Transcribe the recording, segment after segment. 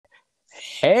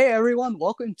Hey everyone,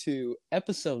 welcome to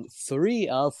episode 3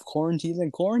 of Quarantine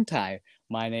and Quarantine.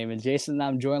 My name is Jason and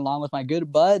I'm joined along with my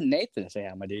good bud Nathan. Say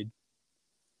hi, my dude.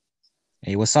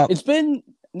 Hey, what's up? It's been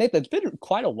Nathan, it's been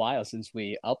quite a while since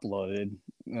we uploaded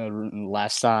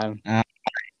last time.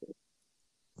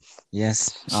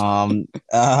 Yes. It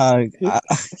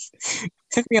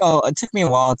took me a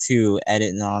while to edit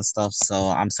and all that stuff, so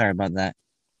I'm sorry about that.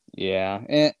 Yeah,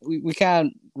 and we kind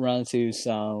of run into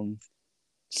some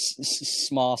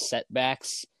small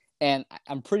setbacks, and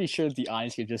I'm pretty sure the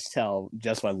audience can just tell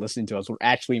just by listening to us we're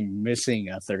actually missing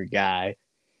a third guy.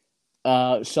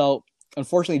 So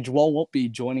unfortunately, Joel won't be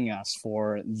joining us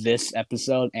for this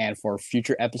episode and for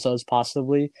future episodes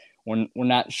possibly. We're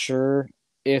not sure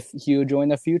if he will join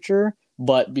the future,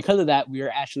 but because of that, we're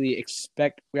actually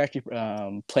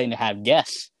planning to have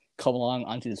guests come along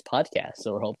onto this podcast.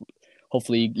 So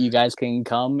hopefully you guys can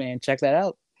come and check that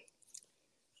out.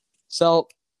 So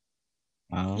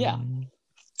yeah, Um,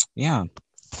 yeah.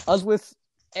 as with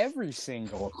every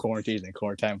single Quarantine and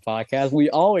Quarantine podcast, we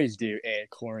always do a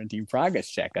quarantine progress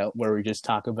checkup where we just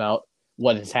talk about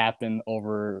what has happened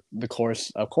over the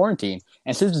course of quarantine.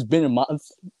 And since it's been a month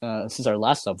since our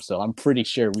last episode, I'm pretty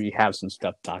sure we have some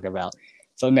stuff to talk about.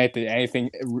 So Nathan,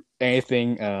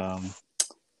 anything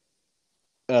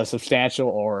substantial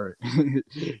or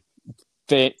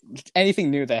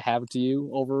anything new that happened to you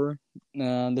over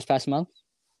this past month?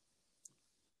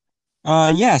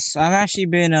 Yes, I've actually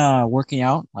been working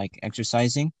out, like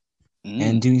exercising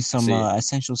and doing some See,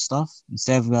 essential stuff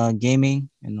instead of gaming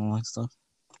and all that stuff,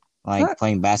 like that,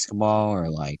 playing basketball or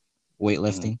like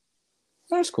weightlifting.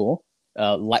 that's cool.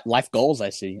 Life goals,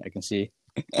 I can see.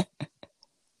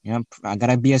 Yeah, I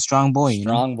gotta be a strong boy, you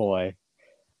know? Strong boy.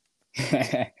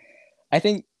 I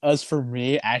think as for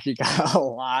me, I actually got a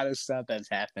lot of stuff that's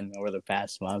happened over the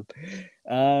past month.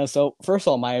 So first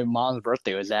of all, my mom's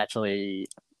birthday was actually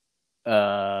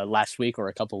last week or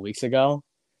a couple of weeks ago.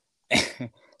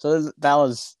 So that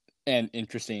was an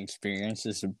interesting experience.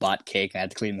 Just bought cake, I had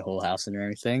to clean the whole house and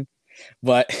everything.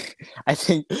 But I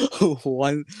think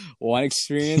one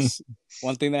experience,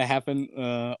 one thing that happened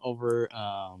over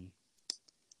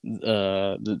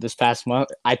this past month,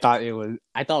 I thought it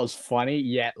was funny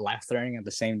yet life threatening at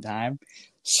the same time.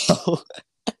 So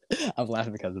I'm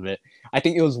laughing because of it. I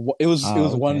think it was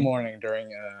Oh, one okay. morning during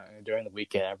the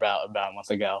weekend about a month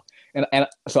ago, and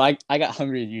so I got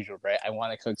hungry as usual, right? I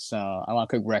want to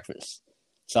cook breakfast.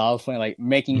 So I was planning like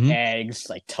making Mm-hmm. eggs,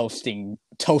 like toasting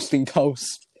toast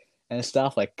and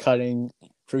stuff, like cutting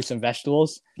fruits and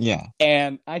vegetables. Yeah.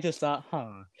 And I just thought,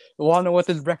 wanna know what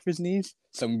this breakfast needs?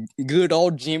 Some good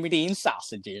old Jimmy Dean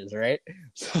sausages, right?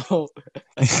 So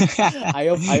I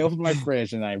opened my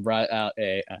fridge and I brought out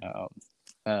a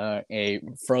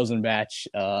frozen batch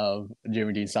of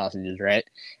Jimmy Dean sausages, right?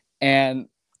 And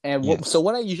so Yes.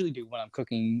 what I usually do when I'm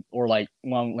cooking or like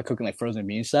when I'm like cooking like frozen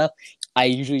bean stuff, I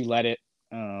usually let it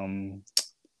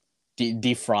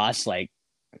defrost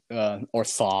or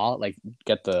thaw, like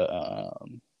get the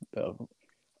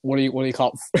what do you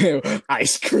call it?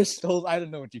 Ice crystals? I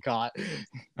don't know what you call it.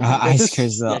 Ice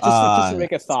crystal. Just to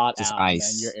make it thawed Just out, and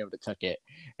then you're ice. able to cook it.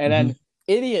 And Mm-hmm. then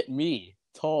idiot me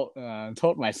told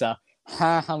myself,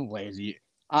 I'm lazy.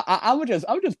 I would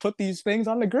just put these things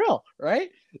on the grill, right?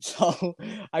 So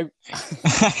I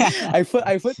I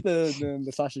put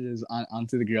the sausages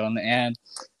onto the grill and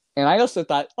I also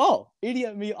thought, oh,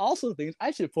 idiot me also thinks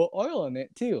I should put oil in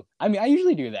it too. I mean, I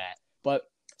usually do that, but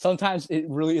sometimes it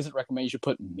really isn't recommended you should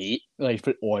put meat, like you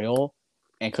put oil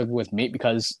and cook it with meat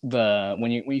because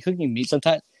when you cooking meat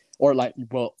sometimes or like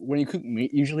when you cook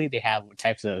meat usually they have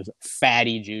types of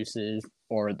fatty juices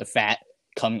or the fat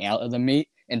coming out of the meat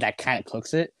and that kind of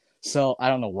cooks it. So I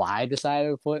don't know why I decided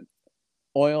to put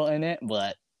oil in it,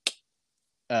 but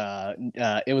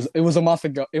it was a month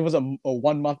ago. It was a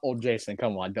 1 month old Jason.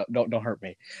 Come on, don't hurt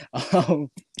me. Um,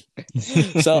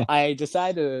 so I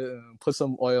decided to put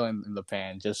some oil in the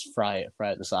pan, just fry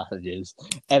the sausages,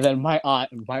 and then my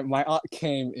aunt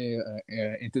came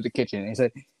into the kitchen and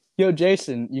said, "Yo,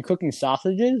 Jason, you cooking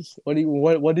sausages? What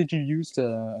did you use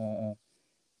to?"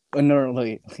 No,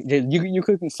 like, you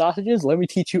cooking sausages? Let me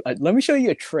teach you. Let me show you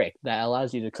a trick that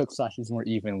allows you to cook sausages more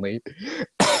evenly.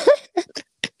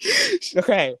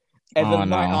 Okay, and Oh then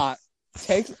my no. aunt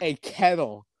takes a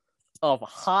kettle of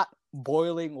hot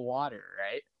boiling water,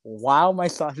 right? While my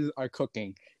sausages are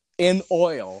cooking in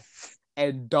oil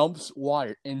and dumps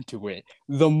water into it.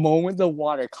 The moment the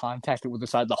water contacted with the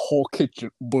side, the whole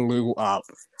kitchen blew up.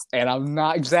 And I'm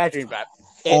not exaggerating that.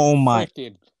 It Oh my.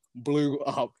 freaking blew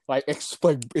up. Like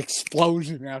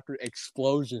explosion after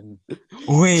explosion.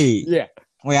 Wait. Yeah.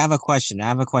 Wait, I have a question.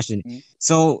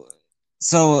 So,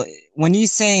 so when you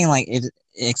saying like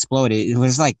exploded? It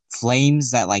was like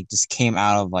flames that like just came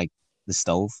out of like the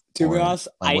stove To be or honest,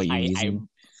 like what you're using.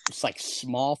 it's like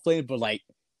small flame, but like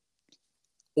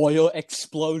oil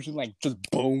explosion, like just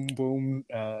boom, boom.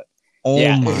 Oh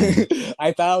Yeah, my.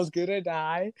 I thought I was gonna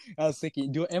die. I was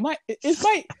thinking, is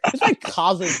my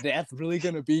cause of death really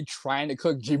gonna be trying to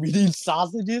cook Jimmy Dean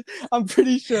sausages? I'm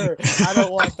pretty sure I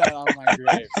don't want that on my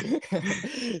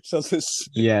grave. So this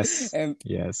Yes. and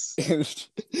Yes.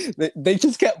 they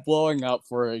just kept blowing up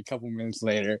for a couple minutes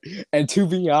later. And to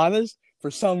be honest,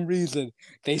 for some reason,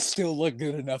 they still look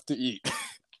good enough to eat.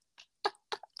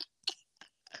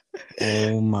 Oh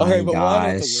Okay, my but want to know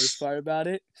what the worst gosh. part about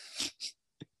it?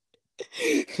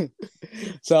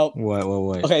 So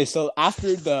What? okay, so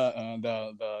after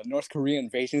the North Korean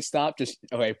invasion stopped, just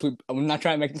okay. I'm not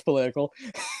trying to make this political.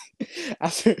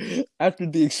 after after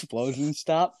the explosion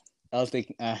stopped, I was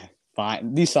thinking,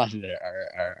 fine, these sausages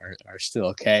are still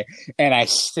okay, and I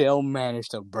still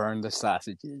managed to burn the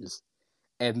sausages,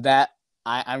 and that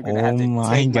I'm gonna have Oh to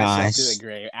my take myself to the gosh.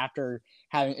 grave after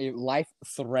having a life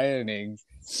threatening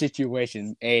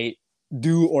situation, a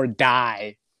do or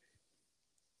die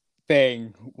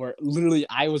thing where literally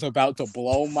I was about to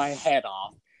blow my head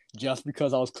off just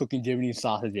because I was cooking Jiminy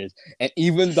sausages. And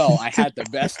even though I had the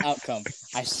best outcome,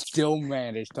 I still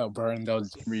managed to burn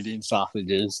those Jimmy Dean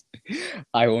sausages.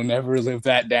 I will never live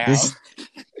that down. This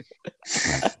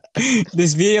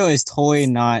this video is totally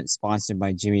not sponsored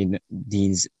by Jimmy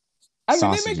Dean's I mean, they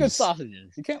make good sausages.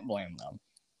 sausages. You can't blame them.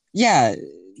 Yeah,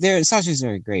 their sausages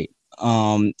are great.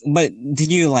 But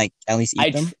did you like at least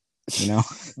eat them? You know?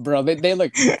 Bro, they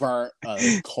look burnt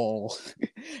coal.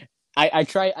 I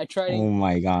tried. Oh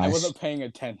my I gosh. wasn't paying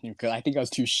attention because I think I was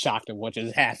too shocked at what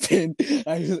just happened.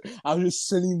 I was just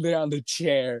sitting there on the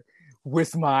chair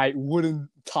with my wooden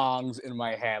tongs in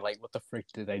my hand, like, what the frick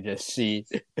did I just see?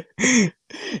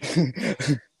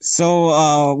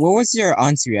 So, what was your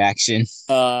aunt's reaction?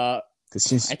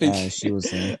 Because I think she was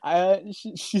there.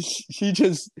 she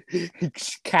just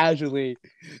casually,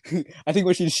 I think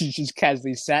what she just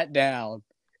casually sat down,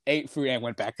 ate food, and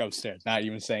went back upstairs, not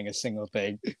even saying a single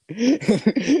thing.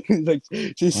 Like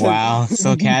she said, Wow,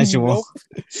 so casual.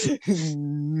 nope,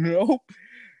 nope.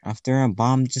 After a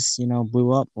bomb just,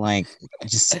 blew up, like,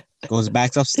 just goes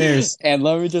back upstairs. And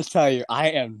let me just tell you, I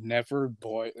am never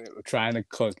trying to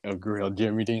cook a grilled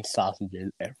Jimmy Dean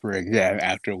sausages ever again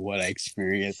after what I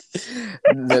experienced.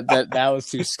 that was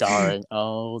too scarring.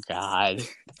 Oh God.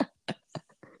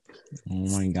 Oh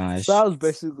my gosh. So that was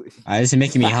basically. This is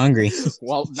making me hungry.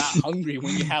 Well, not hungry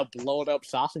when you have blown up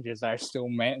sausages that are still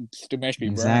managed to be burned.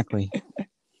 Exactly.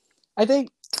 I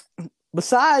think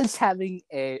besides having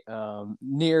a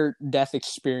near-death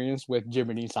experience with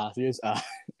Jimmy Dean sausages,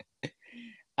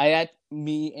 I had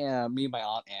me and my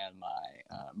aunt and my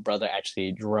brother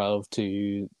actually drove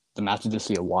to the mountains to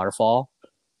see a waterfall.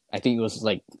 I think it was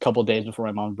like a couple days before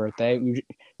my mom's birthday. We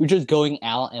were just going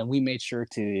out, and we made sure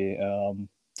to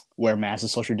wear masks and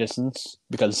social distance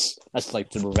because that's like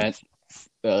to prevent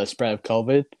the spread of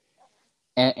COVID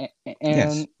and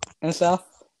Yes. and stuff.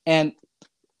 And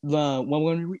so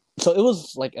it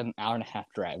was like an hour and a half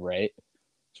drive, right?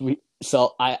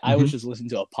 So I was just listening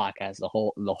to a podcast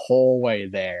the whole way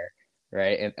there,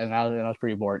 right? And I was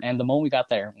pretty bored. And the moment we got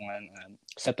there, when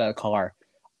stepped out of the car,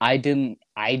 I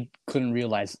couldn't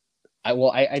realize,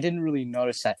 I didn't really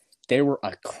notice that there were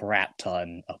a crap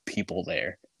ton of people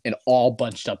there and all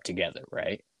bunched up together,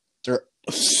 right? They're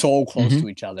so close to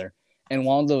each other. And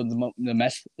one of the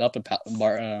messed up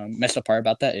part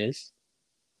about that is,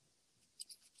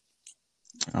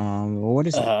 what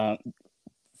is it?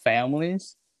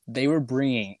 Families, they were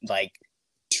bringing like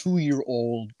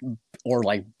 2-year-old or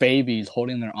like babies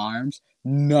holding their arms.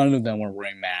 None of them were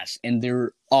wearing masks, and they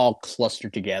were all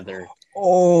clustered together.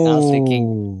 Oh, I was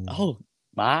thinking, oh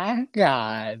my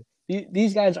God,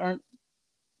 these guys aren't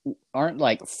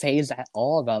like phased at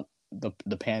all about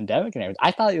the pandemic and everything.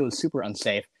 I thought it was super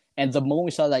unsafe. And the moment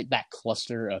we saw like that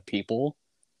cluster of people,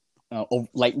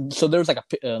 so there was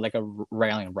like a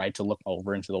railing right to look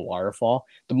over into the waterfall.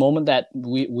 The moment that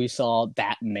we saw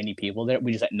that many people there,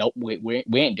 we just said, nope, we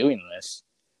ain't doing this.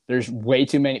 There's way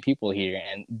too many people here,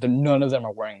 and none of them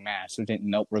are wearing masks. So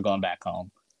nope, we're going back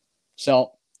home.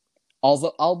 So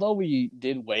although we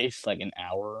did waste like an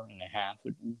hour and a half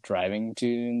driving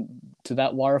to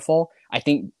that waterfall, I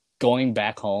think going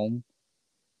back home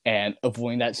and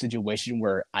avoiding that situation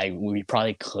where we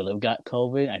probably could have got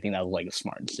COVID, I think that was like a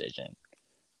smart decision.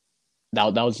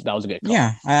 That was a good call.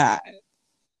 Yeah,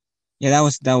 that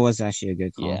was actually a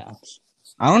good call. Yeah.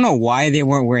 I don't know why they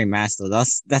weren't wearing masks though.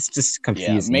 That's just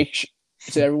confusing. Yeah,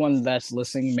 to everyone that's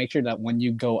listening, make sure that when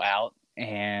you go out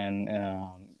and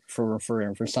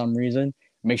for some reason,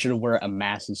 make sure to wear a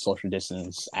mask and social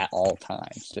distance at all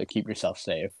times to keep yourself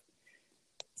safe.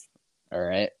 All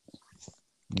right.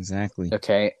 Exactly.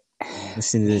 Okay.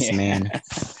 Listen to this man.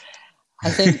 I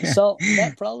think so.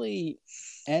 That probably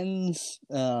ends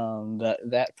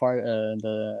that part of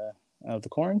the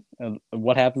corn of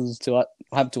what happened to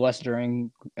us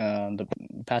during the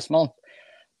past month.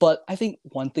 But I think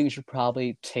one thing we should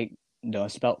probably take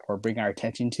notice about or bring our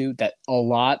attention to, that a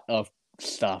lot of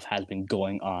stuff has been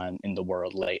going on in the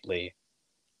world lately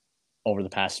over the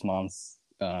past month,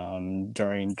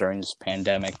 during this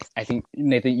pandemic. I think,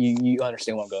 Nathan, you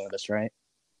understand where I'm going with this, right?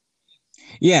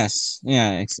 Yes,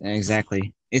 yeah,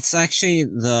 exactly. It's actually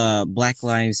the Black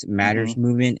Lives Matters Mm-hmm.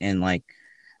 movement and like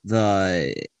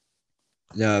the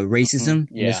racism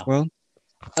in this Yeah. world.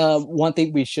 One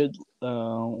thing we should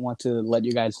want to let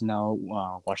you guys know,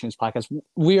 watching this podcast,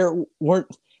 we're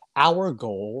our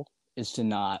goal is to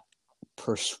not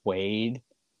persuade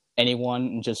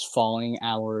anyone just following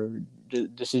our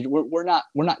decision. We're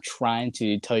not trying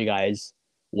to tell you guys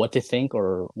what to think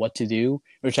or what to do.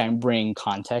 We're trying to bring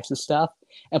context to stuff,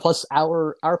 and plus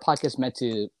our podcast is meant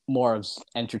to more of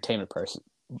entertainment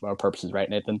purposes, right,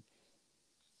 Nathan?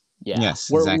 Yeah, Yes,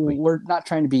 we're exactly. we're not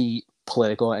trying to be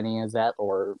political, any of that,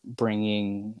 or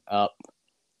bringing up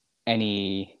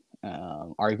any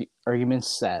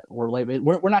arguments that were like,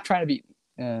 we're not trying to be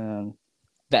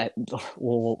that,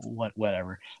 well,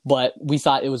 whatever. But we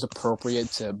thought it was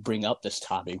appropriate to bring up this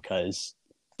topic because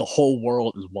the whole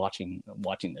world is watching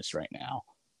this right now,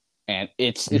 and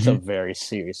it's a very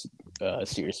serious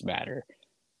matter,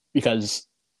 because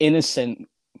innocent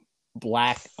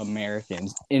Black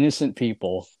Americans, innocent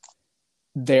people,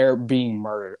 they're being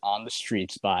murdered on the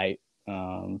streets by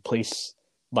police,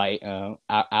 by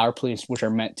our police, which are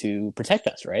meant to protect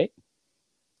us, right?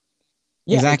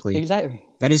 Yeah, Exactly. exactly.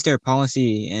 That is their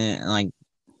policy, and like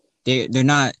they're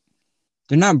not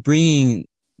bringing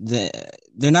the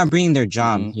they're not bringing their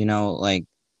job,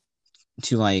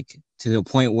 Mm-hmm. like to the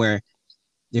point where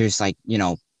there's like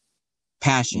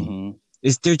passion. Mm-hmm.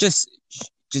 Is they're just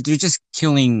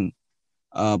killing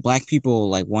Black people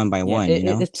like one by Yeah, one.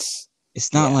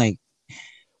 It's not yeah. like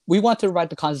We want to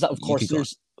write the concept. Of you course, could go.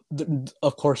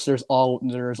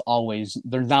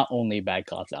 there's not only bad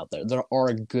cops out there. There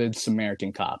are good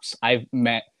Samaritan cops. I've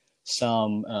met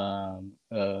some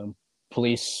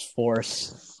police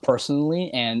force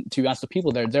personally, and to be honest, the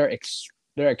people there, they're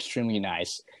extremely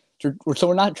nice. So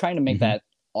we're not trying to make Mhm. that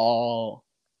all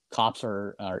cops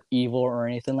are evil or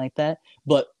anything like that,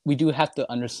 but we do have to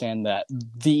understand that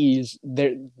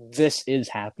this is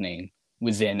happening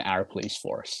within our police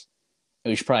force.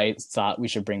 We should probably thought we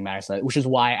should bring Max, which is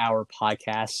why our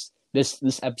podcast,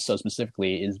 this episode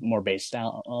specifically, is more based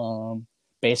about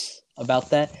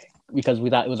that, because we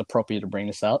thought it was appropriate to bring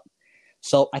this up.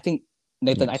 So I think,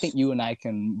 Nathan, I think Yes. you and I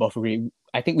can both agree.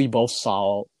 I think we both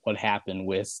saw what happened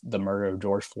with the murder of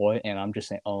George Floyd, and I'm just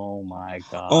saying, oh my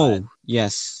god. Oh,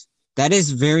 yes. That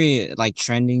is very like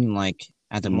trending like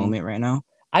at the Mm-hmm. moment right now.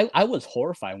 I was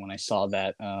horrified when I saw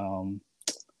that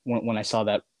when I saw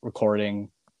that recording.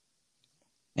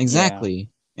 Yeah. Exactly.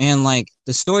 And like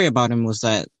the story about him was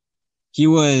that he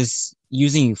was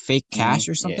using fake Mm-hmm. cash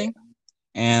or Yeah. something,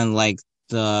 and like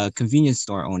the convenience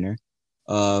store owner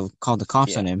called the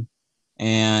cops Yeah. on him,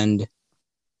 and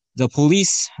the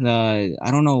police, the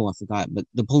I don't know, I forgot, but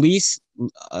the police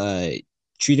uh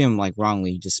treat him like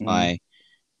wrongly just Mm-hmm. by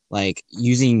like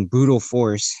using brutal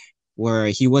force where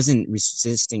he wasn't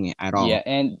resisting at Yeah. all,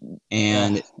 and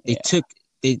they Yeah. took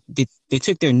they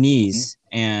took their Mm-hmm. knees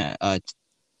and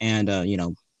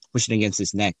pushed it against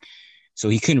his neck so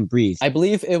he couldn't breathe. I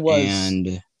believe it was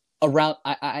And around.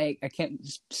 I can't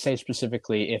say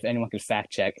specifically. If anyone could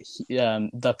fact check,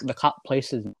 the cop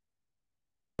places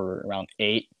for around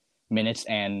 8 minutes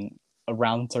and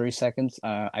around 30 seconds.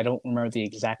 I don't remember the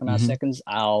exact amount of mhm, seconds.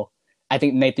 I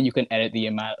think, Nathan, you can edit the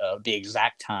amount of the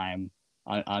exact time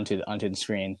onto the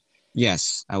screen.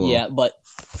 yes, I will. Yeah, but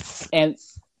and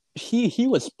he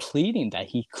was pleading that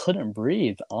he couldn't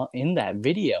breathe in that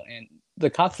video, and the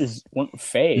cops just went Hmm.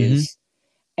 phase.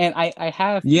 And I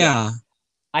have, yeah, Yeah,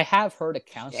 I have heard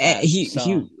accounts that he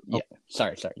some, yeah.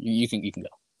 Sorry, you can go.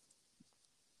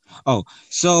 oh,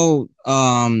 so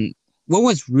what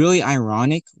was really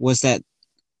ironic was that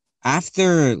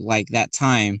after like that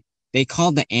time, they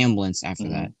called the ambulance after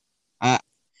Mm-hmm. that. Uh,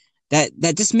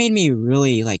 that just made me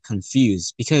really like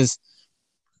confused because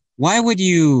why would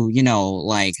you,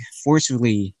 like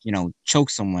forcibly, choke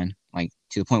someone like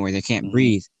to the point where they can't Mm-hmm.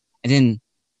 breathe, and then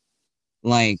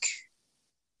like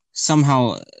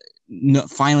somehow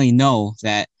finally know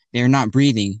that they're not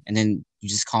breathing, and then you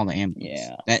just call the ambulance.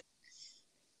 Yeah.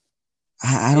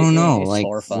 I don't know. It's Like,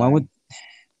 why would horrifying.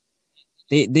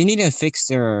 they need to fix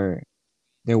their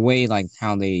way, like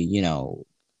how they,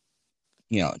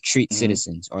 treat Mm-hmm.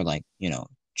 citizens or like,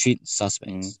 treat Mm-hmm.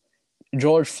 suspects.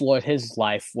 George Floyd, his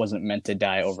life wasn't meant to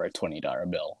die over a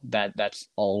 $20 bill. That's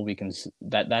all we can.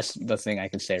 That's the thing I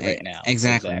can say right now.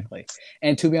 Exactly. Exactly.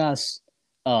 And to be honest,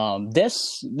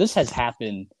 this has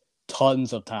happened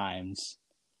tons of times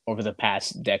over the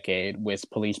past decade with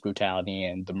police brutality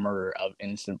and the murder of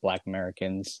innocent Black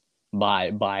Americans by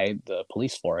the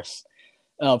police force.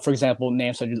 For example,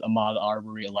 names such as Ahmaud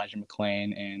Arbery, Elijah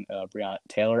McClain, and Breonna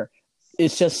Taylor.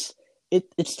 It's just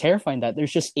it's terrifying that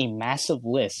there's just a massive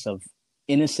list of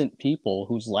innocent people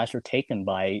whose lives were taken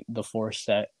by the force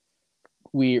that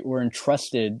we were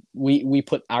entrusted. We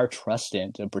put our trust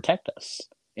in to protect us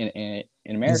in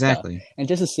America, Exactly. and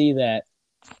just to see that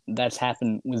that's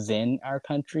happened within our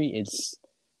country, it's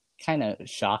kind of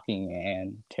shocking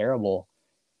and terrible.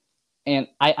 And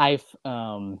I've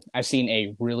seen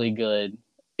a really good.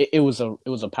 It was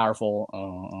a powerful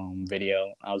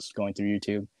video. I was going through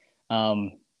YouTube.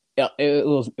 It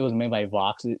was made by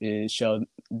Vox. It showed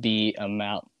the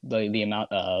amount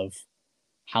of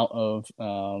how of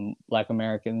Black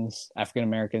Americans, African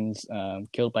Americans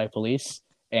killed by police,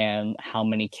 and how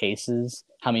many cases,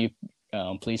 how many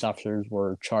police officers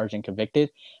were charged and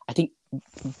convicted. I think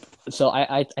so.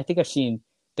 I think I've seen.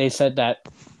 They said that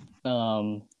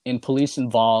in police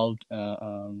involved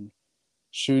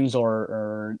shootings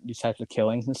or these types of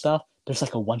killings and stuff, there's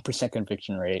like a 1%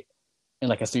 conviction rate and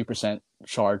like a 3%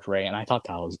 charge rate, and I thought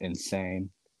that was insane.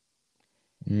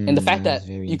 And the fact That is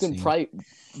that very you can insane. probably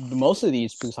most of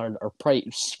these police are probably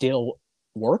still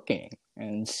working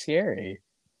and scary.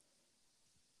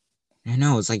 I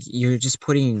know, it's like you're just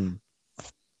putting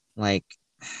like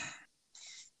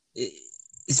it,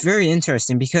 it's very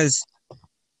interesting because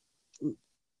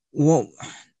well,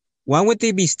 why would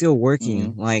they be still Mm-hmm.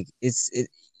 working? Like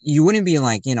you wouldn't be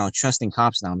like, trusting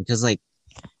cops now because like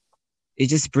it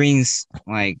just brings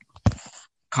like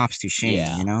cops to shame,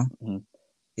 Yeah. you know? Mm-hmm.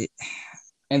 It,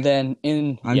 And then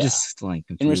I'm just like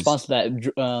in confused. response to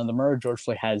that, the murder of George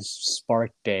Floyd has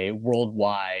sparked a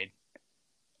worldwide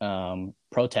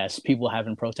protests, people have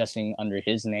been protesting under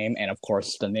his name, and of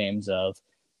course the names of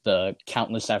the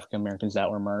countless African Americans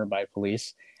that were murdered by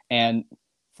police. And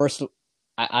first, me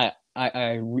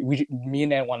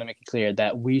and Ed want to make it clear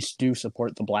that we do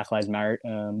support the Black Lives Matter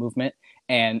movement.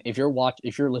 And if you're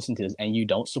listening to this and you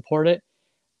don't support it,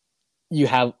 you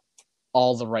have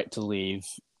all the right to leave.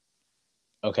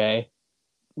 Okay,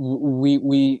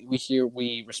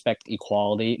 we respect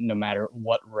equality no matter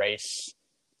what race,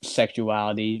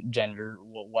 sexuality, gender,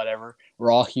 whatever.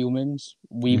 We're all humans.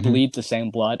 We Hmm. bleed the same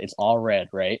blood. It's all red,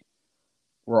 right?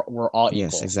 We're all Yes,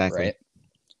 equal, right? exactly.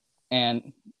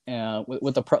 And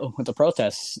with the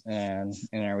protests and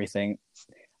everything,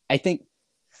 I think,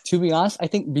 to be honest, I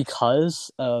think because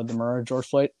of the murder of George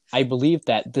Floyd, I believe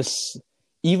that this,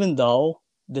 even though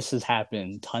this has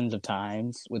happened tons of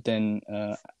times within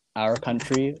our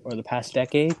country or the past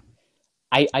decade,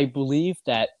 I believe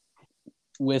that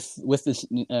with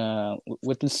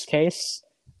this case,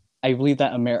 I believe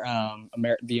that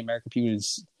the American people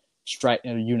is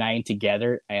uniting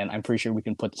together, and I'm pretty sure we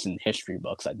can put this in history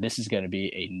books. Like this is going to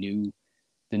be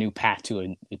the new path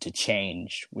to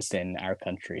change within our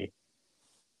country,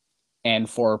 and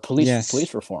for Yes.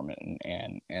 police reform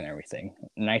and everything.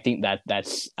 And I think that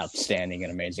that's outstanding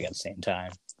and amazing at the same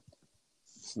time.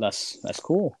 So that's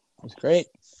cool. It's great.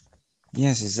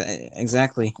 Yes,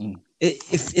 exactly. Mm.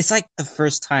 It's like the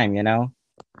first time,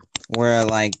 where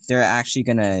like they're actually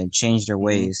gonna change their Mm-hmm.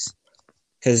 ways.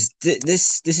 Because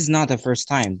this is not the first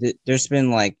time. There's been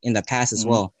like in the past as Mm-hmm.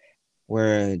 well,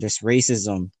 where there's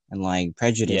racism and like Yeah.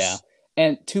 prejudice.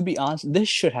 And to be honest, this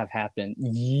should have happened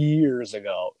years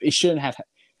ago. It shouldn't have.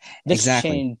 This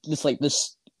Exactly. change,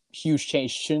 this huge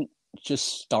change, shouldn't just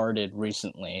started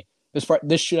recently.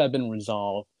 This should have been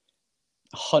resolved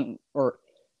or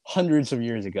hundreds of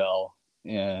years ago,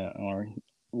 or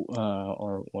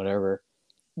whatever.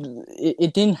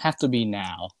 It didn't have to be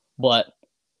now, but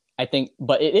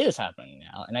but it is happening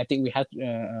now, and I think we have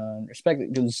to respect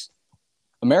it because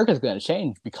America's going to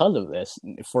change because of this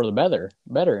for the better.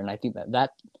 And I think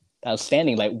that's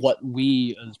outstanding. Like what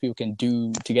we as people can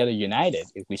do together, united,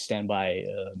 if we stand by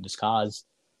this cause.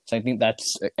 So I think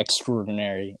that's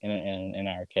extraordinary in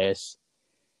our case.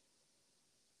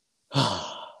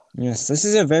 Yes, this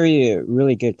is a very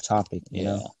really good topic,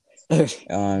 Yeah.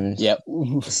 Um, Yeah.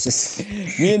 it's just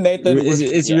Me and Nathan,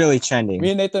 it's really trending. me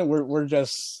and Nathan, we're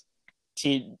just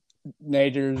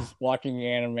teenagers watching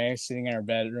anime, sitting in our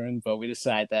bedroom. But we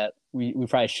decide that we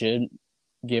probably should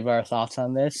give our thoughts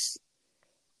on this.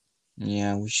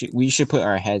 Yeah, we should put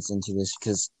our heads into this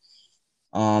because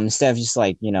instead of just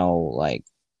like like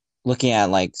looking at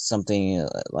like something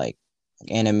like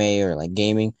anime or like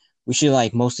gaming, we should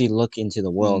like mostly look into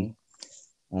the world, Mm,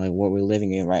 like what we're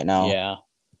living in right now. yeah,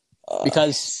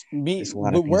 because There's a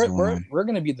lot of things going on. we're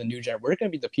gonna be the new gen. We're gonna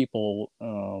be the people,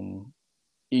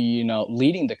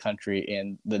 leading the country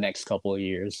in the next couple of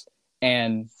years,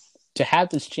 and to have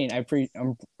this change,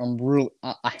 I'm really,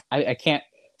 I can't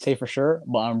say for sure,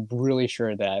 but I'm really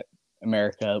sure that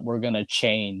America, we're gonna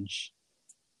change,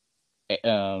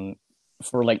 um,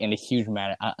 for like in a huge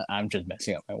manner. I'm just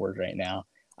messing up my words right now.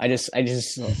 I It's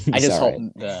just all hope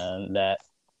right.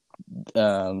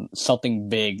 that something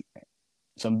big,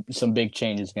 some big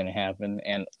change is going to happen,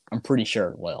 and I'm pretty sure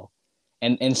it will.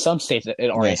 And in some states, it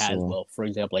already Yes, it has. will. Will, for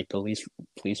example, like police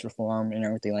reform and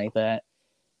everything like that.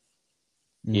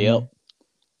 Yep. Hmm.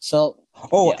 So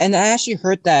Oh, yeah, and I actually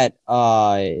heard that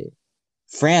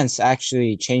France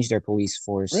actually changed their police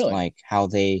force, really. like how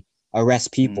they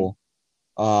arrest Mm. people.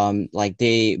 Like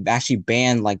they actually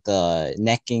banned like the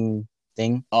necking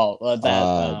thing. Oh, that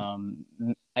Uh,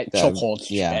 the chokehold.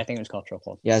 yeah, I think it was called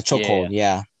chokehold. yeah, Yeah. chokehold,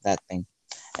 yeah, that thing.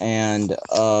 And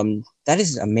that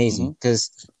is Mm-hmm. amazing because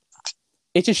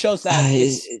It just shows that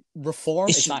it's it, reform.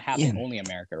 It's it's not happening yeah, only in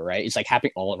America, right? It's like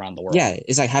happening all around the world. yeah,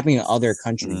 it's like happening in other Mm-hmm.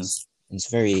 countries. It's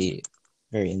very,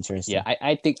 very Yeah,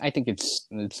 interesting. I think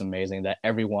it's amazing that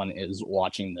everyone is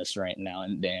watching this right now,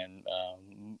 and then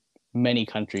many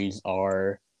countries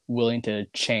are willing to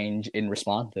change in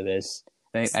response to this.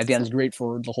 I think it's great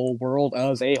for the whole world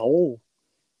as a whole,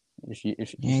 Yeah,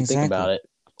 if you think about exactly. it.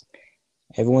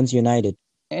 Everyone's united.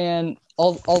 And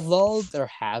although there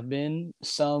have been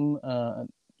some,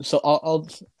 so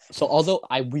so although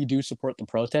we do support the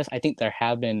protest, I think there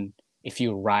have been a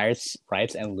few riots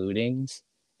and lootings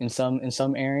in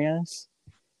some areas,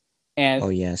 and Oh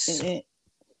yes. it,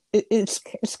 it's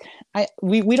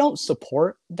we don't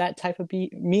support that type of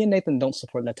me and Nathan don't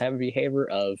support that type of behavior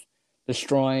of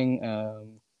destroying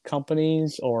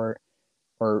companies or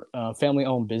family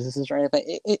owned businesses or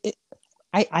anything.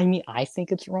 I mean I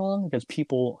think it's wrong because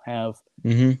people have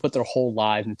Mm-hmm. put their whole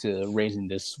lives into raising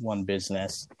this one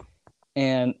business,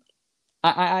 and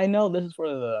I know this is for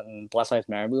the Black Lives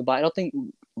Matter movement, but I don't think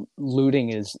looting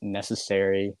is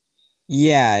necessary.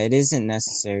 Yeah, it isn't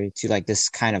necessary to like this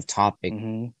kind of topic.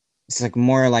 Hmm. It's like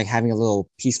more like having a little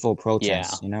peaceful Yeah,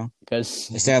 protest, you know? because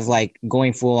Instead of like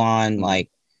going full on mm, like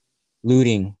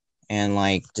looting and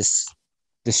like just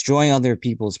destroying other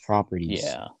people's properties.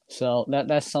 yeah, so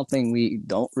that's something we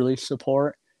don't really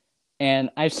support.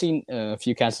 And I've seen a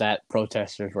few cases that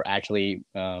protesters were actually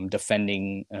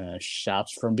defending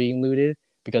shops from being looted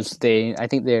because I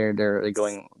think they're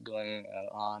going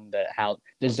on that how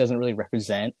this doesn't really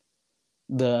represent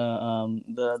the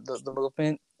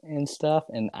movement and stuff,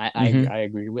 and Mm-hmm. I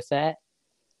agree with that.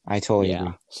 I totally Yeah,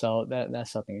 agree. so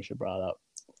that's something you should brought up.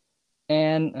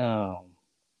 And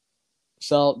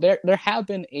so there have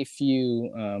been a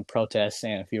few protests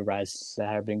and a few riots that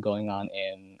have been going on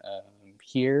in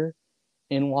here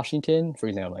in Washington, for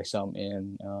example, like some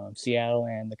in Seattle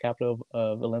and the capital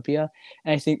of Olympia.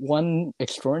 And I think one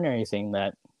extraordinary thing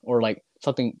that, or like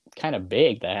something kind of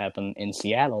big that happened in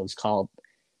Seattle is called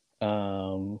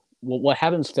what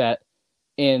happens that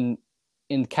in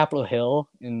Capitol Hill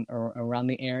in around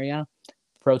the area,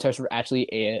 protesters actually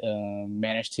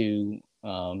managed to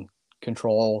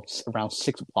control around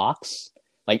 6 blocks,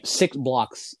 like 6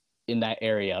 blocks in that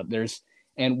area. There's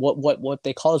and what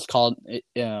they call is called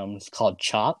it's called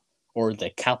CHOP, or the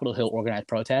Capitol Hill Organized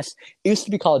Protest. It used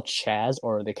to be called CHAZ,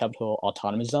 or the Capitol Hill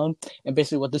Autonomous Zone. And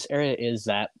basically, what this area is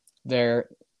that there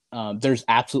there's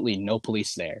absolutely no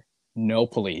police there, no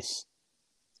police.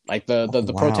 Like Oh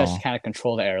the protesters wow. kind of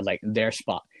control the area, like their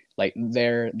spot, like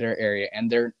their area, and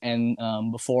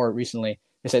before recently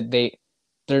they said they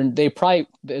probably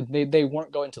they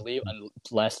weren't going to leave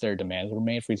unless their demands were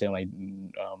made. For example, like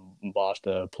abolish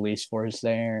the police force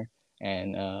there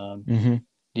and Mm-hmm.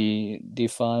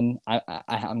 defund. I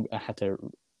have to.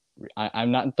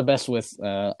 I'm not the best with.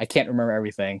 I can't remember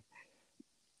everything,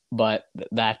 but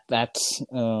that's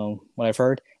what I've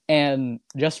heard. And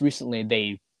just recently,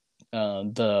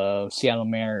 the Seattle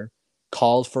mayor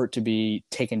called for it to be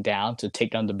taken down to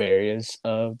take down the barriers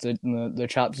of the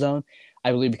chop zone.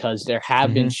 I believe because there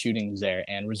have been Mm-hmm. shootings there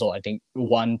and result I think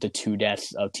 1 to 2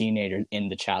 deaths of teenagers in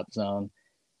the chop zone.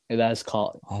 And that's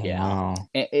called Oh yeah. wow.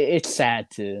 It's sad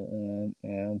to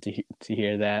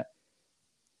hear that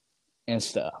and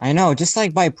stuff. I know, just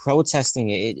like by protesting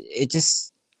it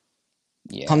just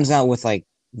Yeah. comes out with like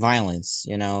violence,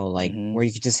 like Hmm. where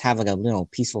you could just have like a little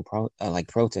peaceful like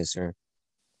protest or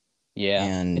Yeah.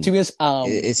 And to and be honest,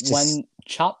 it's just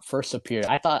Chop first appeared,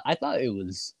 I thought it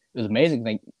was amazing.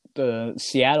 Like the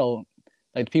Seattle,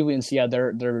 like the people in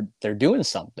Seattle, they're doing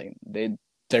something.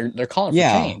 They're calling for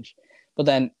Yeah, change, but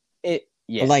then but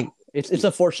yeah, like, it's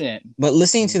unfortunate. but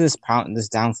listening to this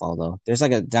downfall though, there's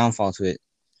like a downfall to it,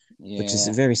 which is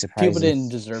Yeah, very people surprising. didn't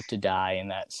deserve to die in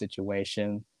that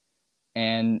situation,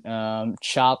 and the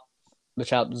Chop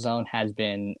Zone has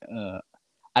been.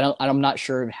 I'm not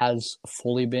sure if it has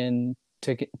fully been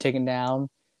taken down,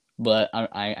 but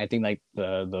I think like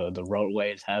the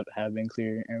roadways have been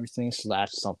cleared and everything. So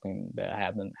that's something that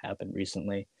haven't happened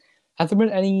recently. Have there been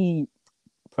any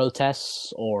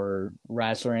protests or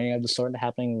riots or any of the sort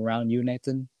happening around you,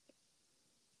 Nathan?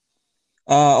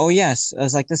 Oh yes,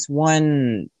 it's like this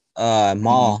one Mm-hmm.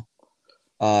 mall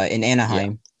in Yeah,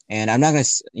 Anaheim, and I'm not gonna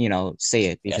say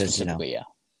it yeah, because specifically,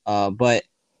 yeah. but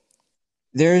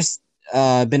there's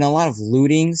been a lot of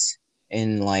lootings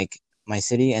in like my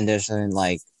city, and there's been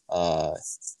like uh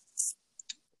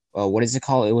what is it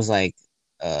called? It was like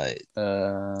I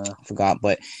forgot,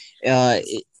 but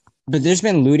there's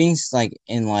been lootings like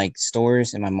in like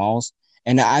stores in my malls,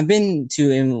 and I've been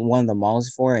to in one of the malls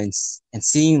before, and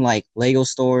seeing like Lego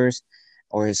stores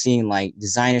or seeing like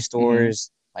designer Mm-hmm.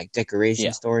 stores, like decoration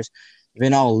Yeah. stores, they've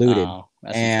been all looted, Oh,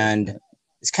 that's and unfortunate.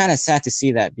 it's kind of sad to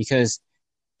see that because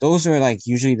those are like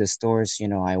usually the stores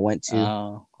I went to,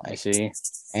 Oh, I like, see.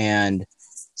 and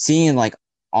seeing like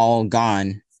all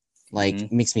gone, like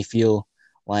Mm-hmm. makes me feel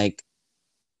like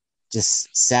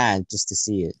just sad just to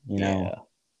see it, Yeah.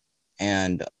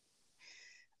 and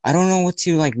I don't know what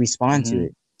to like respond to Mm-hmm.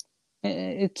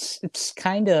 it. It's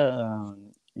kind of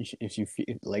if you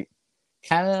feel like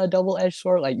kind of a double edged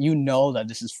sword. Like you know that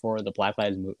this is for the Black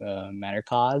Lives Matter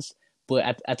cause,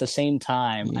 but at the same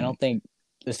time, I Yeah, don't think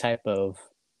this type of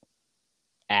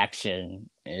action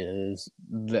is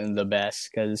the best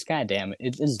because it's kind of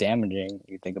it's damaging.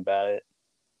 If you think about it.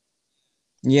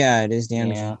 yeah, it is Yeah.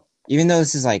 damaging. Even though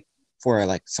this is like for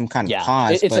like some kind of Yeah,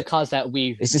 cause, it's a but cause that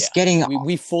it's just getting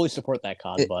we fully support that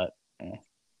cause, it, but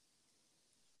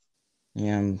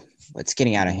yeah, it's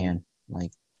getting out of mm. hand.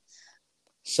 Like,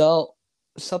 So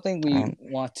something I we don't.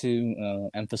 want to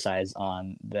emphasize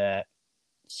on that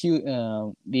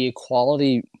the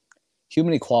equality,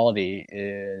 human equality,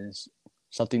 is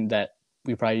something that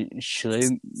we probably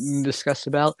should discuss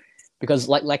about because,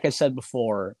 like I said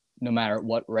before, no matter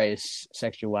what race,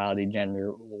 sexuality,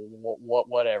 gender,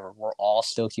 whatever, we're all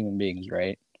still human beings,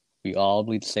 right? We all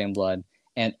bleed the same blood,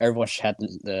 and everyone should have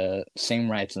the same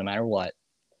rights no matter what,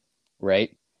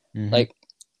 right? Hmm. Like,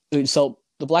 so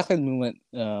the Black Lives Movement,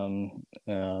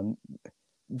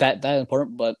 that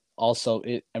important, but also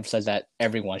it emphasizes that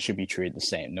everyone should be treated the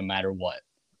same no matter what.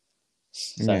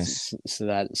 Yes. So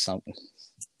that's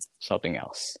something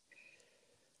else.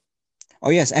 Oh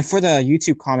yes, and for the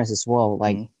YouTube comments as well,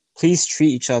 like, Mm-hmm. please treat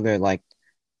each other like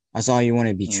that's all you want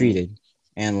to be Mm-hmm. treated,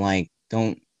 and like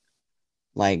don't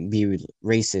like be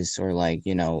racist or like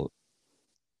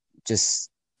just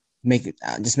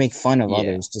just make fun of Yeah.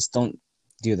 others. Just don't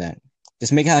do that.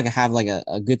 Just make it like have like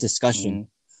a good discussion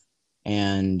Mm-hmm.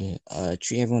 and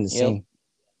treat everyone the Yep.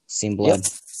 same Yep. blood.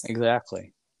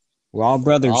 Exactly. We're all We're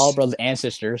all brothers brothers and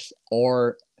sisters,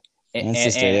 or and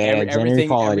sister. Yeah, yeah, gender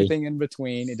equality. everything in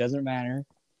between. It doesn't matter.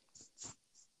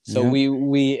 So Yep.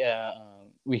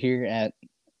 we here at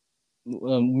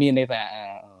me and Nathan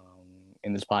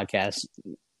in this podcast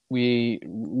we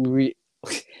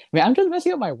man, I'm just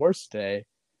messing up my words today.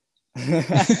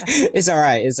 It's all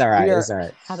right. It's all We right. It's are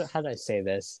all right. how do I say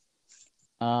this?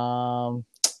 Um,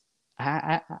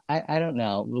 I don't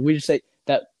know. We just say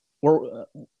that we're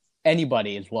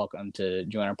anybody is welcome to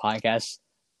join our podcast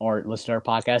or listen to our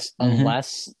podcast, Mm-hmm.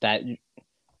 unless that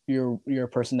you're a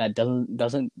person that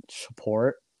doesn't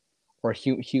support or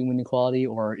human equality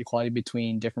or equality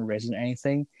between different races or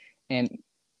anything, and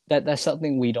that's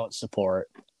something we don't support.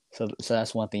 So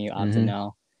that's one thing you ought to Mm-hmm.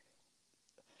 know.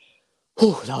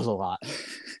 Whew, that was a lot.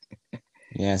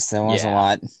 Yes, that was a Yeah,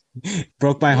 lot.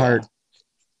 Broke my yeah. heart.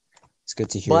 It's good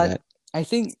to hear But that. I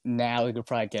think now we could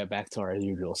probably get back to our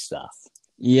usual stuff.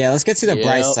 Yeah, let's get to the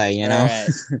bright Yep. side, All right.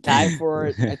 Time for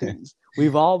it. I think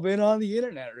we've all been on the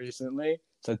internet recently.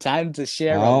 So time to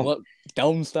share about Oh, what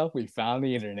dumb stuff we found on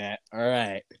the internet. All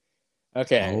right.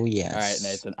 Okay. oh All right, yes.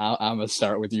 Nathan. I'm gonna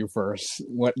start with you first.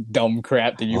 What dumb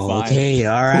crap did you find? Okay,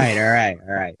 all right, all right,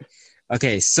 all right.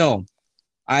 Okay, so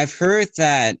I've heard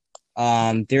that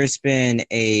there's been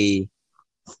a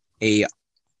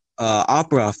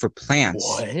opera for plants.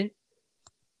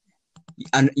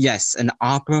 What? Yes, an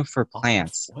opera for Oh,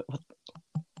 plants what?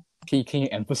 Can you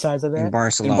emphasize in that? In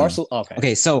Barcelona. Barcelona? Okay.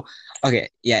 Okay, so okay,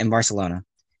 yeah, in Barcelona.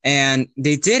 And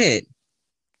they did it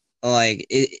like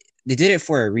they did it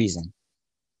for a reason.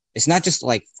 it's not just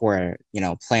like for,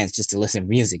 plants just to listen to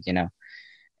music,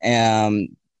 Um,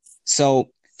 so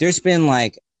there's been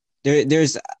like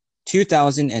there's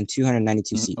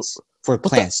 2,292 Mm, seats for What the?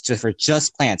 plants,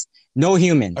 just plants, no Are you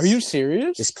humans,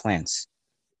 serious? just plants.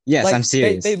 Yes, I'm Like they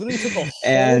serious. literally took a whole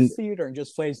And theater and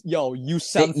just plays, yo, you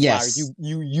sunflower, yes,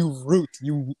 you root,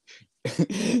 you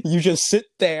you just sit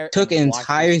there took and an watch this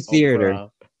entire theater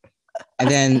opera. and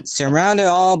then surrounded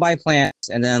all by plants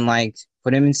and then like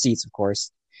put them in seats, of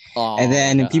course. And Oh my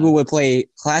then people god. would play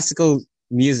classical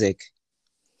music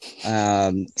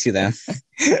to them.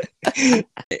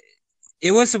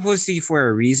 It was supposed to be for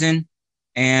a reason,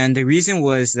 and the reason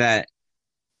was that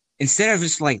instead of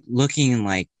just like looking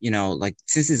like, like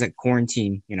since it's a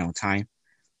quarantine, time,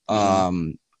 Hmm.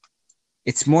 um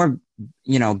it's more,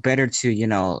 better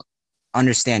to,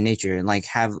 understand nature and like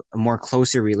have a more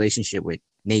closer relationship with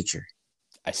nature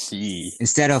I see.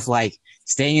 instead of like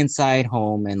staying inside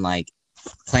home and like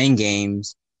playing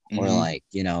games or Hmm. like,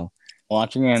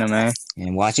 Watching anime.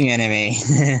 and watching anime.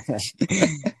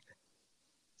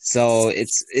 So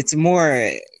it's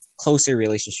more closer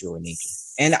relationship with nature.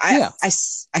 And Yeah. I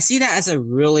see that as a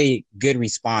really good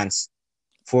response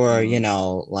for,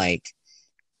 Mm. like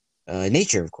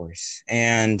nature, of course.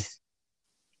 And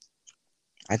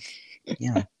I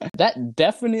yeah. That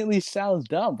definitely sounds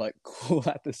dumb, but cool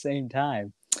at the same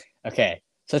time. Okay,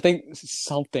 so I think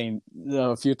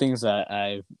a few things that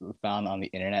I found on the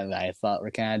internet that I thought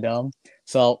were kind of dumb.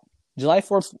 So July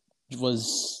 4th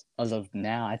was, as of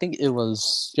now, I think it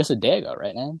was just a day ago,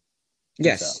 right, man? I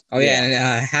think so. Yes. Oh yeah,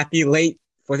 Yeah. and happy late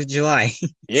 4th of July.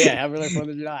 Yeah, happy like 4th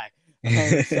of July.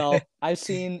 So I've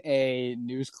seen a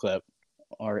news clip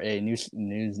or a news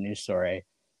story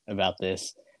about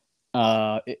this.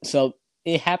 So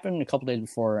it happened a couple days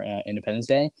before Independence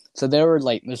Day. So there were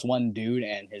like this one dude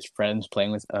and his friends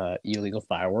playing with illegal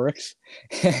fireworks,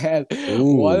 and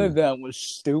one of Ooh. them was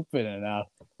stupid enough,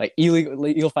 like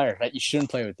illegal fireworks. Right? You shouldn't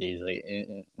play with these. Like,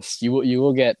 you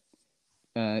will get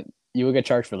uh you will get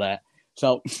charged for that.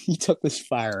 So he took this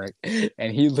firework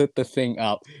and he lit the thing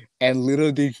up, and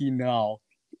little did he know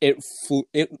it flew.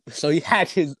 It so he had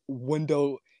his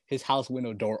house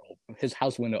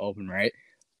window open, right?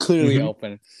 Clearly Mm-hmm.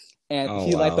 open, and Oh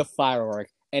he lit the wow. firework,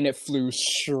 and it flew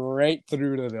straight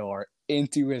through the door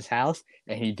into his house,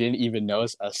 and he didn't even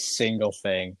notice a single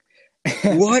thing.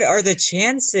 What are the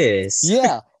chances?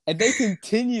 Yeah, and they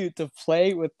continued to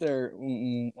play with their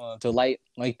to light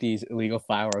like these illegal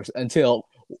fireworks until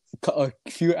a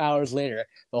few hours later,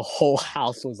 the whole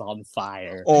house was on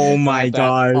fire. Oh And I my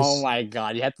thought, oh gosh. my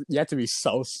god, you have to be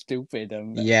so stupid to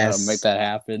make Yes. that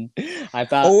happen. I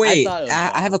thought Oh I wait, thought it was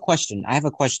I have dumb. a question. I have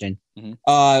a question.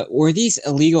 Mhm. Were these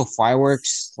illegal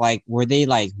fireworks like were they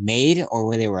like made or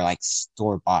were they were like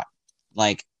store bought?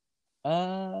 Like,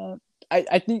 Uh,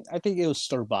 I think it was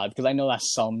store bought because I know that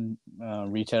some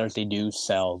retailers they do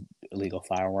sell illegal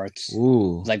fireworks.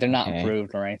 ooh, Like they're not okay,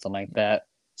 approved or anything like that.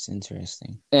 it's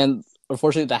interesting. And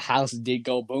unfortunately, the house did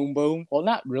go boom boom. Well,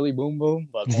 not really boom boom,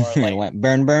 but more like What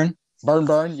burn burn? burn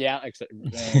burn. Yeah,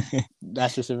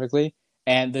 that specifically.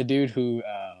 And the dude who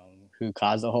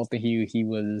caused the whole thing, he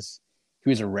was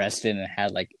arrested and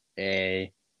had like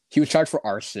a he was charged for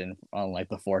arson on like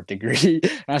the fourth degree.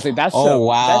 And I was like, Oh that's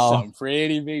wow. some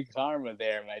pretty big karma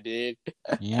there, my dude.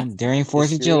 Yeah, during You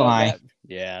 4th of screwed up July. that.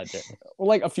 Yeah, well,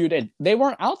 like a few days. They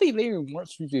weren't. I don't think they weren't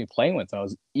supposed to be playing with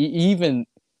those. Even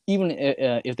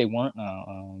if they weren't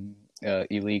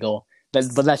illegal.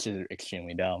 But that's just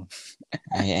extremely dumb.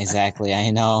 Exactly,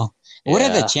 I know. What are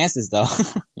the Yeah. chances though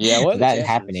Yeah, what are the that chances?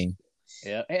 happening?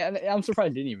 Yeah, and I'm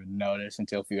surprised I didn't even notice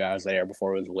until a few hours later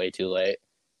before it was way too late.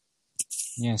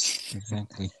 Yes,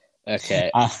 exactly.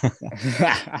 Okay. Uh,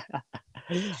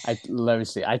 Let me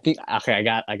see. I think okay, I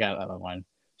got another one.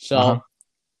 uh-huh.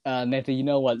 So, Nathan, you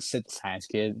know what Sid the Science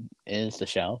Kid is, the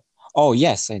show? Oh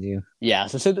yes, I do. Yeah.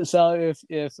 So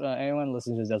if anyone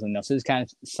listening to this doesn't know, Sid the kind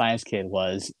of Science Kid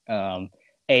was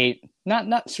a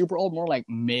not super old, more like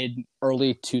mid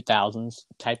early 2000s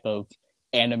type of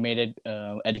animated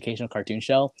educational cartoon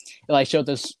show. It like showed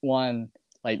this one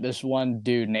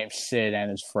dude named Sid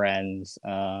and his friends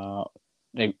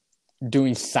like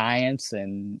doing science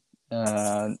and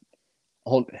uh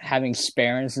having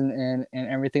experiments and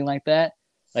everything like that.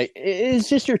 Like it's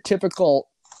just your typical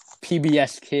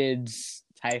PBS Kids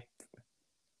type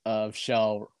of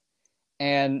show,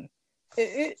 and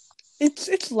it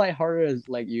it's lighthearted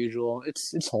like usual.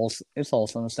 It's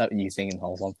wholesome stuff you think is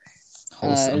wholesome.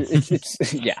 Wholesome.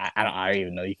 It's yeah. I don't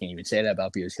even know you can even say that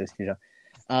about PBS Kids show.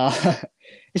 Uh,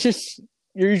 it's just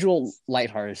your usual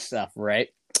lighthearted stuff, right?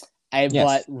 I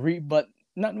Yes. but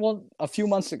not well a few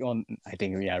months ago. I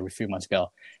think yeah, a few months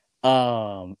ago.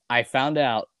 I found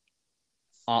out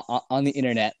on the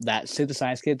internet that Sid the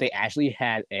Science Kid, they actually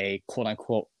had a quote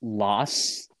unquote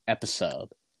lost episode,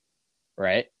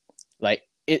 right? Like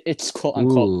it's quote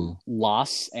unquote Ooh.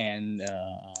 lost, and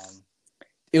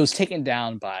it was taken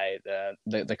down by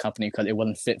the company because it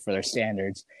wasn't fit for their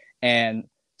standards. And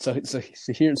so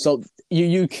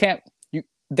you can't you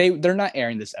they're not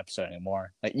airing this episode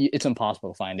anymore. Like it's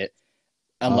impossible to find it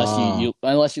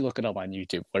unless you look it up on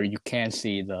YouTube, where you can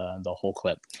see the whole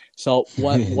clip. So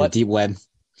The what deep web.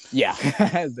 yeah,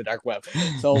 the dark web.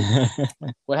 So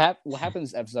what happened in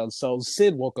this episode? So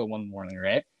Sid woke up one morning,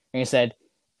 right? And he said,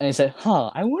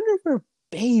 "Huh, I wonder where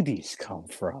babies come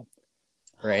from."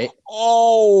 Right? Yeah,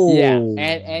 Oh.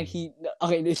 and he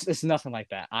okay. It's nothing like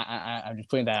that. I'm just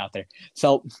putting that out there.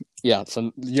 So yeah,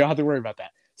 so you don't have to worry about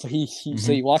that. So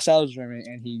Mm-hmm. he walks out of his room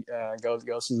and he goes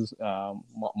to his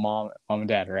mom and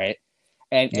dad, right?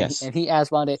 Yes. And he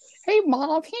asked one day, "Hey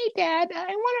mom, hey dad, I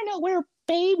want to know where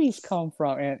babies come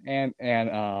from." And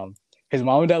his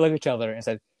mom and dad looked at each other and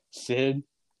said, "Sid,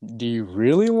 do you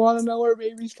really want to know where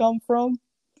babies come from?"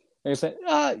 And he said,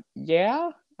 yeah.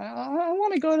 I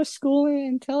want to go to school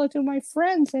and tell it to my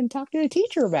friends and talk to the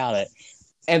teacher about it."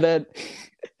 And then,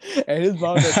 and his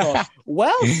mom just told him,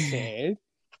 "Well, Sid,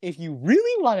 if you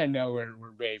really want to know where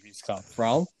babies come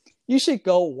from, you should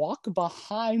go walk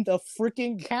behind the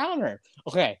freaking counter."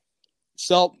 Okay,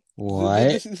 so What?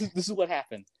 this is what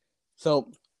happened. So,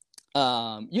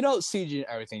 you know, CG and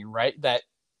everything, right? That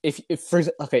if for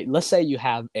okay, let's say you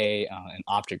have an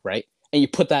object, right? And you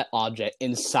put that object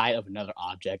inside of another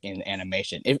object in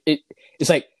animation. It's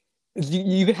like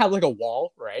you can have like a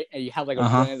wall, right? And you have like a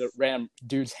Uh-huh. random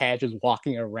dude's head just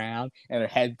walking around, and their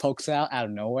head pokes out of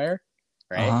nowhere,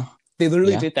 right? Uh-huh. They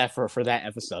literally Yeah. did that for that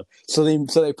episode. So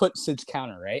they put Sid's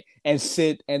counter, right? And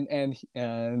Sid and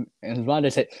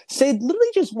Rhonda said Sid literally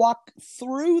just walked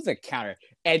through the counter,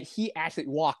 and he actually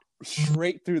walked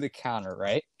straight through the counter,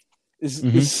 right?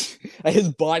 Mm-hmm. His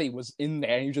body was in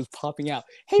there and he was just popping out.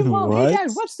 "Hey mom, hey What? dad,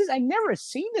 what's this? I never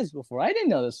seen this before. I didn't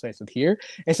know this place was here."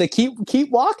 And so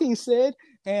keep walking, Sid.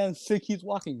 And Sid keeps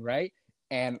walking, right?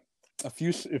 And a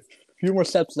few more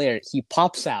steps later, he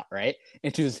pops out, right,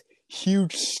 into this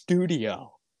huge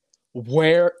studio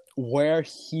where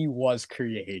he was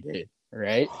created,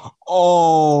 right? Yeah,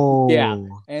 Oh.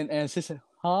 and Sid said,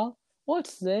 "Huh?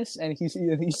 What's this?" And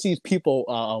he sees people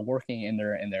working in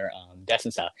their desks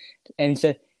and stuff, and he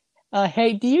said,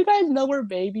 "Hey, do you guys know where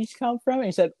babies come from?" And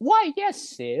he said, "Why, yes,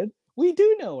 Sid, we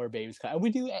do know where babies come.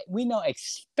 We know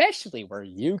especially where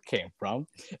you came from."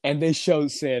 And they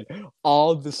showed Sid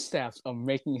all the steps of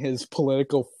making his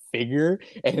political figure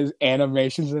and his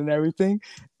animations and everything,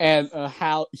 and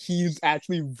how he's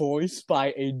actually voiced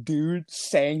by a dude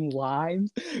saying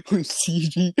lines with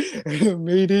CG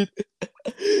animated.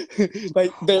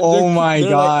 Like Oh my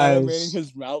they're like animating gosh.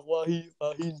 his mouth while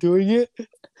he's doing it.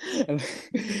 And,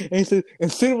 he said,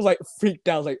 and Sid was like freaked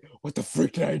out, like, "What the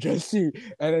freak did I just see?"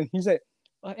 And then he said,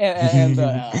 and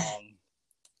the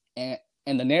and,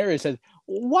 and the narrator said,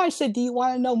 "Why, Sid? Do you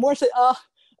want to know more?" I said,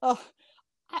 uh,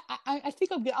 I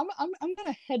think I'm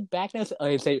gonna head back now."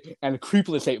 And say, and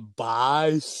creepily say,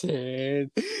 "Bye, Sid."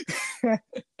 Yeah,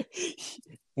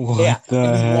 What the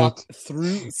and he heck? walked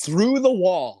through the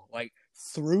wall, like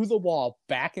through the wall,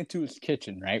 back into his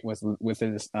kitchen, right, with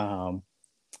his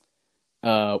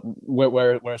where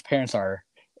his parents are,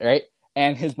 right?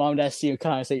 And his mom and dad see him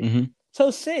come and say, Mm-hmm.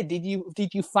 "So Sid, did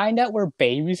you find out where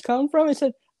babies come from?" I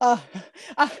said, uh,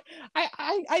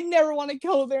 I never want to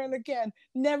go there and again.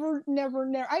 Never, never,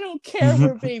 never. I don't care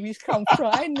where babies come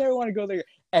from. I never want to go there."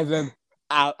 And then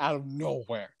out of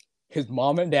nowhere, his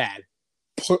mom and dad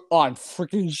put on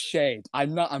freaking shades.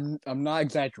 I'm not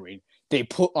exaggerating. They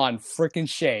put on freaking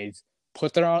shades,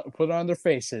 put it on their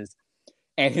faces,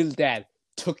 and his dad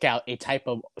took out a type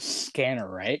of scanner,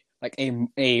 right? Like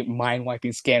a mind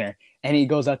wiping scanner. And he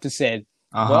goes up to Sid,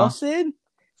 "Well, Uh-huh. Sid,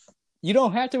 you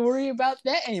don't have to worry about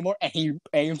that anymore." And he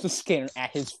aims the scanner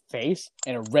at his face,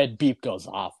 and a red beep goes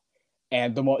off.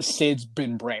 And Sid's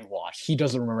been brainwashed. He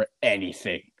doesn't remember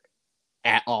anything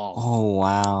at all. Oh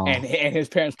wow. And his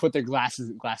parents put their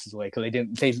glasses away because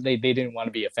they didn't want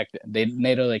to be affected. They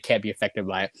know they can't be affected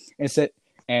by it. And Sid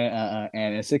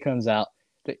and Sid comes out,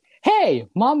 "Hey,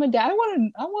 mom and dad, I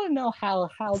want to know how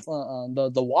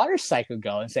the water cycle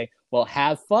go." And say, "Well,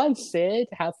 have fun, Sid.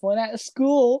 Have fun at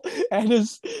school." And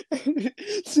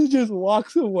Sid just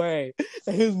walks away.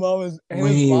 And his Wait, mom and dad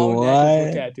just look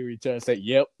what? at each other and say,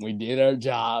 "Yep, we did our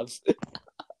jobs."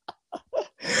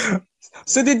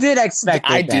 So they did expect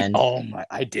I it did. then. Oh my!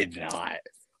 I did not.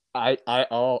 I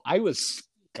was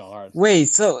God. Wait,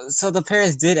 so the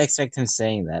parents did expect him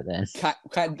saying that then?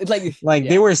 Like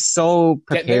They were so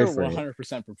they prepared were for it.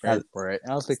 100% prepared for it.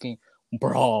 And I was thinking,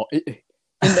 bro, in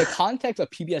the context of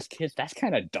PBS Kids, that's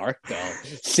kind of dark though.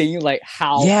 Seeing like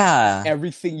how Yeah.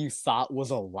 everything you thought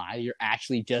was a lie, you're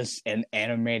actually just an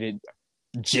animated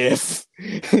GIF.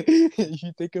 You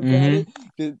think about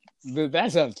it,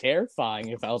 that sounds terrifying.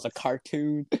 If I was a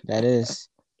cartoon, That is.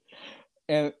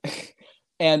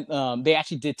 and they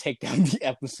actually did take down the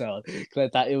episode because I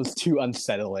thought it was too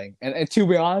unsettling. And to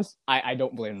be honest, I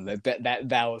don't blame them.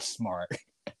 That was smart.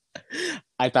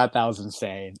 I thought that was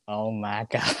insane. Oh my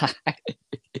god.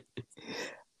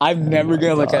 I'm never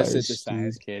gonna look at Sid the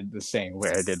Science Kid the same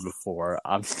way I did before.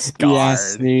 I'm scarred.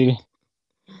 Yes, dude.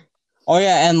 Oh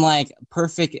yeah, and like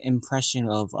perfect impression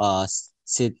of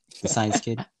Sid the Science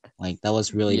Kid. Like that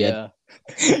was really good.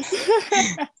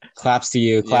 Claps to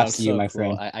you, my cool.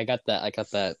 friend. I got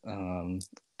that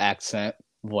accent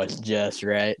voice just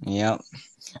right. Yep.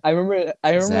 I remember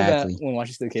that when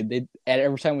watching the kid,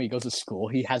 every time when he goes to school,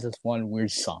 he has this one weird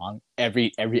song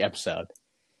every episode.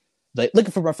 Like,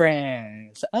 looking for my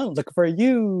friends. Oh, looking for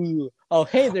you. Oh,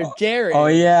 hey there, Jared. Oh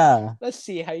yeah. Let's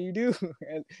see how you do.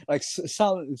 And, like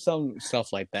some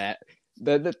stuff like that.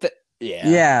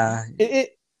 Yeah.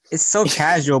 It's so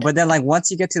casual, but then like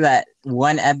once you get to that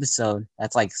one episode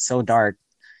that's like so dark,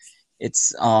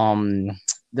 it's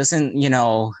doesn't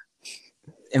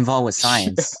involve with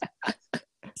science.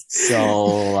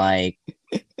 So like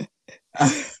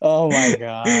oh my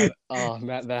god. Oh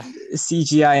that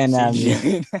CGI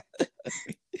anatomy.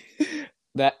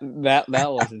 that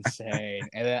was insane.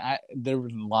 And then there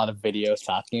was a lot of videos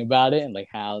talking about it and like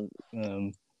how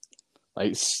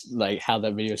like how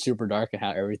that video is super dark and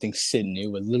how everything Sid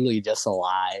knew was literally just a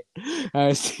lie.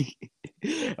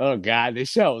 Oh god, they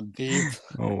so deep.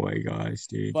 Oh my gosh,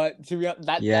 dude. But to be honest,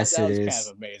 that was kind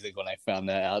of amazing when I found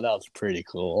that out. That was pretty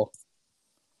cool.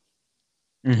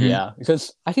 Mm-hmm. Yeah,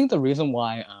 because I think the reason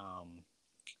why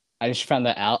I just found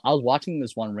that out, I was watching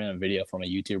this one random video from a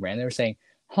YouTuber and they were saying,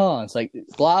 it's like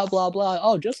blah blah blah.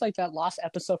 Oh, just like that lost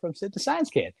episode from Sid the Science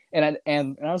Kid. And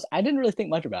I didn't really think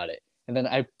much about it. And then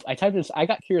I typed this. I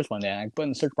got curious one day. And I put in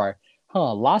the search bar,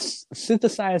 lost Sid the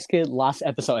Science Kid lost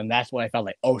episode, and that's when I felt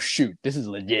like, oh shoot, this is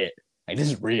legit. Like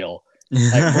this is real.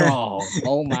 Like bro,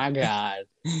 oh my god.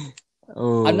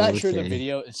 Oh, I'm not sure the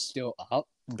video is still up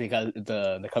because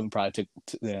the company probably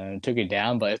took it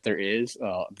down. But if there is,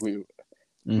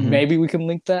 maybe we can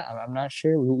link that. I'm not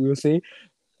sure. We will see.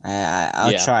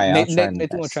 I'll try. Nathan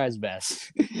will try his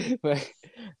best. But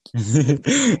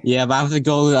yeah, but I have to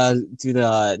go to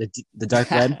the dark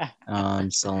web.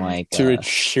 So like to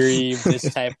retrieve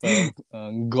this type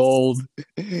of gold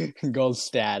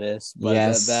status. But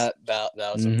yes. that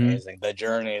was amazing. The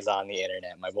journey is on the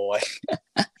internet, my boy.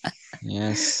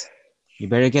 Yes. You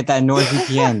better get that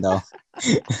NordVPN though.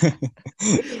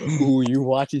 Ooh, you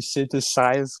watching Sid the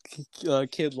Science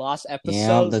Kid lost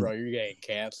episodes, bro? You're getting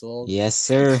canceled. Yes,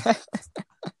 sir.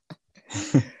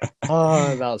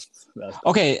 Oh, that was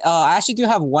okay. I actually do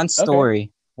have one story.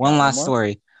 Okay. One last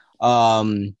story.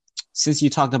 Since you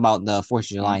talked about the 4th of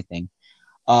July thing.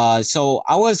 So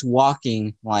I was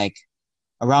walking like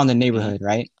around the neighborhood,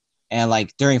 right? And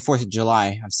like during 4th of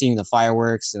July, I'm seeing the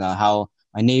fireworks and how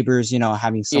my neighbors,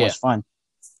 having so much fun.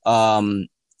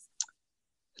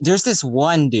 There's this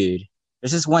one dude.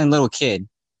 There's this one little kid.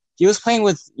 He was playing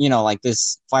with, like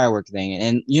this firework thing.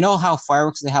 And you know how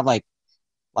fireworks, they have like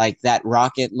that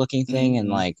rocket looking thing and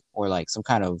like, or like some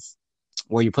kind of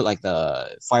where you put like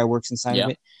the fireworks inside of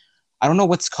it. I don't know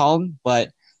what's called, but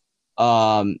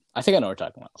I think I know what you're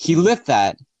talking about. He lit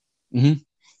that. Mm-hmm.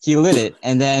 He lit it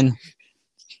and then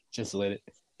just lit it.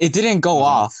 It didn't go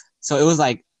off. So it was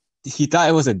like, he thought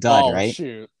it was a dud, right?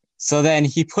 Shoot. So then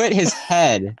he put his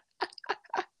head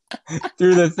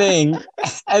through the thing,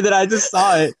 and then I just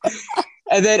saw it,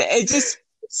 and then it just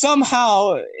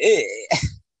somehow it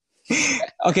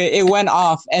went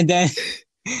off, and then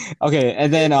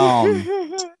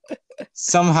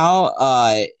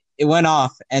somehow it went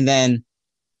off, and then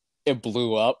it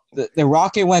blew up. The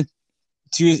rocket went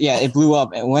to it blew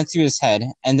up. It went to his head,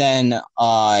 and then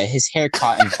his hair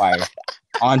caught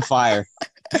on fire.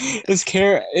 His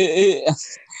hair, I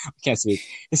can't speak.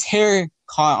 His hair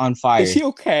caught on fire. Is he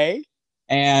okay?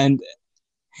 And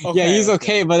he's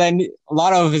okay. But then a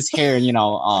lot of his hair, burnt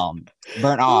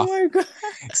off. Oh my god!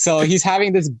 So he's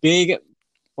having this big,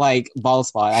 like, bald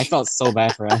spot. I felt so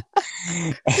bad for him.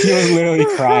 He was literally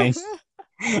crying.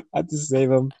 I had to save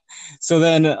him. So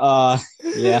then,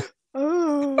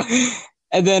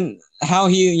 and then how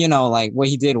he, like, what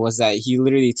he did was that he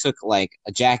literally took like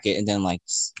a jacket and then like,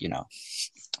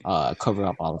 cover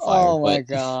up all the fire. Oh my But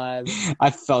god. I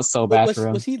felt so Wait, bad for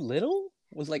him. was he little?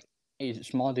 Was like a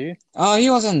small dude? Oh, he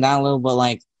wasn't that little, but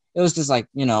like it was just like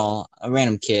a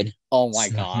random kid Oh my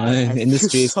god. I in the feel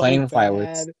streets so playing with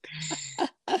fireworks.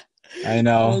 bad. I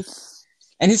know, That's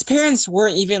and his parents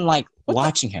weren't even like what the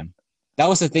watching him. That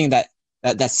was the thing that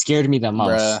scared me the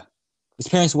most. bruh. His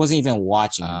parents wasn't even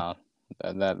watching him. Oh,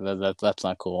 that's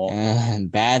not cool. And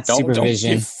bad Don't give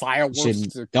supervision. fireworks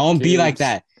to Don't be like kids.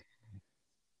 that.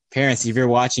 Parents, if you're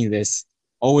watching this,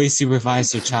 always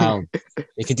supervise your child.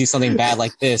 They could do something bad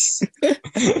like this.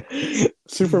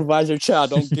 Supervise your child.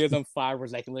 Don't give them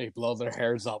fireworks that can literally blow their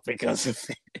hairs off because of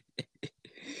it.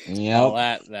 Yep. Oh,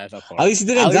 that's of course. At least he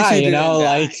didn't die,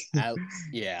 like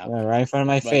yeah. right in front of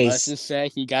my But face. let's just say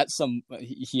he got some.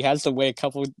 He has to wait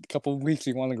a couple weeks.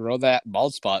 He want to grow that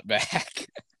bald spot back.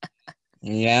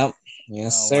 Yep.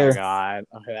 Yes, Oh sir. my god.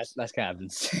 Okay, that's kind of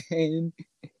insane.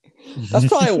 That's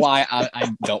probably why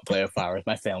I don't play with fireworks.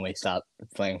 My family stopped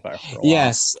playing fireworks for a while.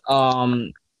 Yes.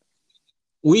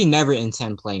 We never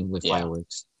intend playing with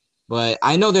fireworks, but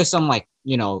I know there's some like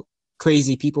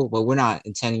crazy people, but we're not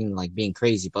intending like being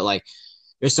crazy. But like,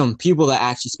 there's some people that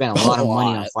actually spend a lot of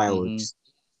money on fireworks.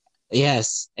 Mm-hmm.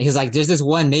 Yes, because like there's this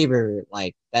one neighbor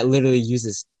like that literally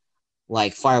uses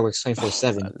like fireworks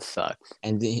 24/7. That sucks.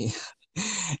 And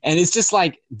it's just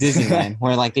like Disneyland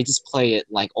where like they just play it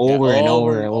like over and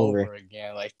over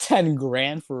again, like 10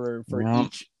 grand for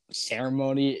each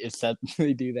ceremony, except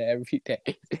they do that every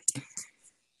day.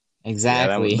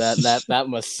 Exactly. Yeah, that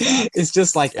must suck. It's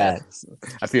just like that.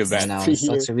 I feel bad. It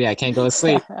sucks for me. I can't go to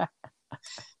sleep.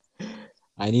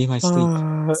 I need my sleep.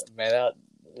 Man,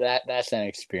 that's an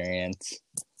experience.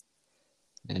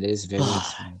 It is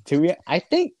very. I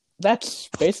think that's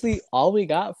basically all we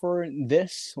got for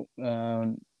this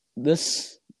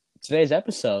today's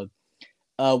episode.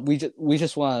 We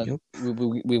just want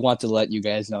we want to let you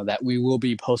guys know that we will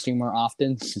be posting more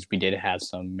often since we did have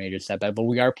some major setback, but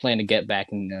we are planning to get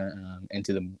back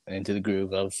into the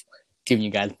groove of giving you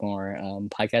guys more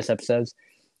podcast episodes.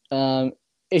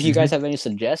 If you guys have any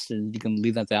suggestions, you can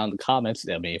leave them down in the comments.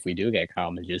 I mean, if we do get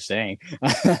comments, just saying.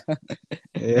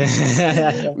 we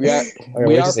are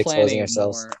planning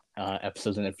ourselves more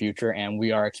episodes in the future, and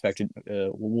we are expected.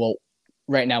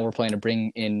 Right now we're planning to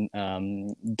bring in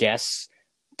guests,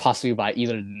 possibly by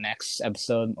either the next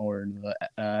episode or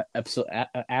the episode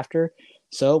after.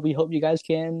 So we hope you guys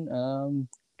can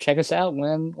check us out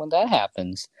when that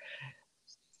happens.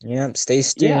 Yeah, stay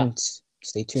tuned. Yeah.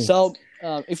 Stay tuned. So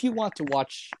if you want to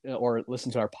watch or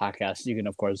listen to our podcast, you can,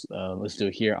 of course, listen to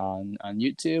it here on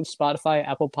YouTube, Spotify,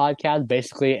 Apple Podcasts,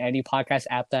 basically any podcast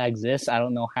app that exists. I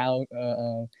don't know how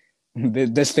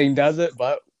this thing does it,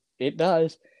 but it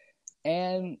does.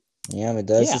 And yeah, it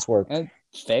does its work. And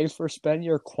thanks for spending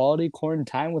your quality quarantine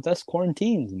time with us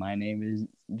quarantines. My name is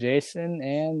Jason,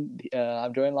 and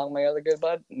I'm joined along my other good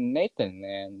bud, Nathan,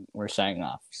 and we're signing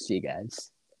off. See you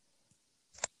guys.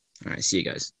 All right, see you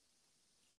guys.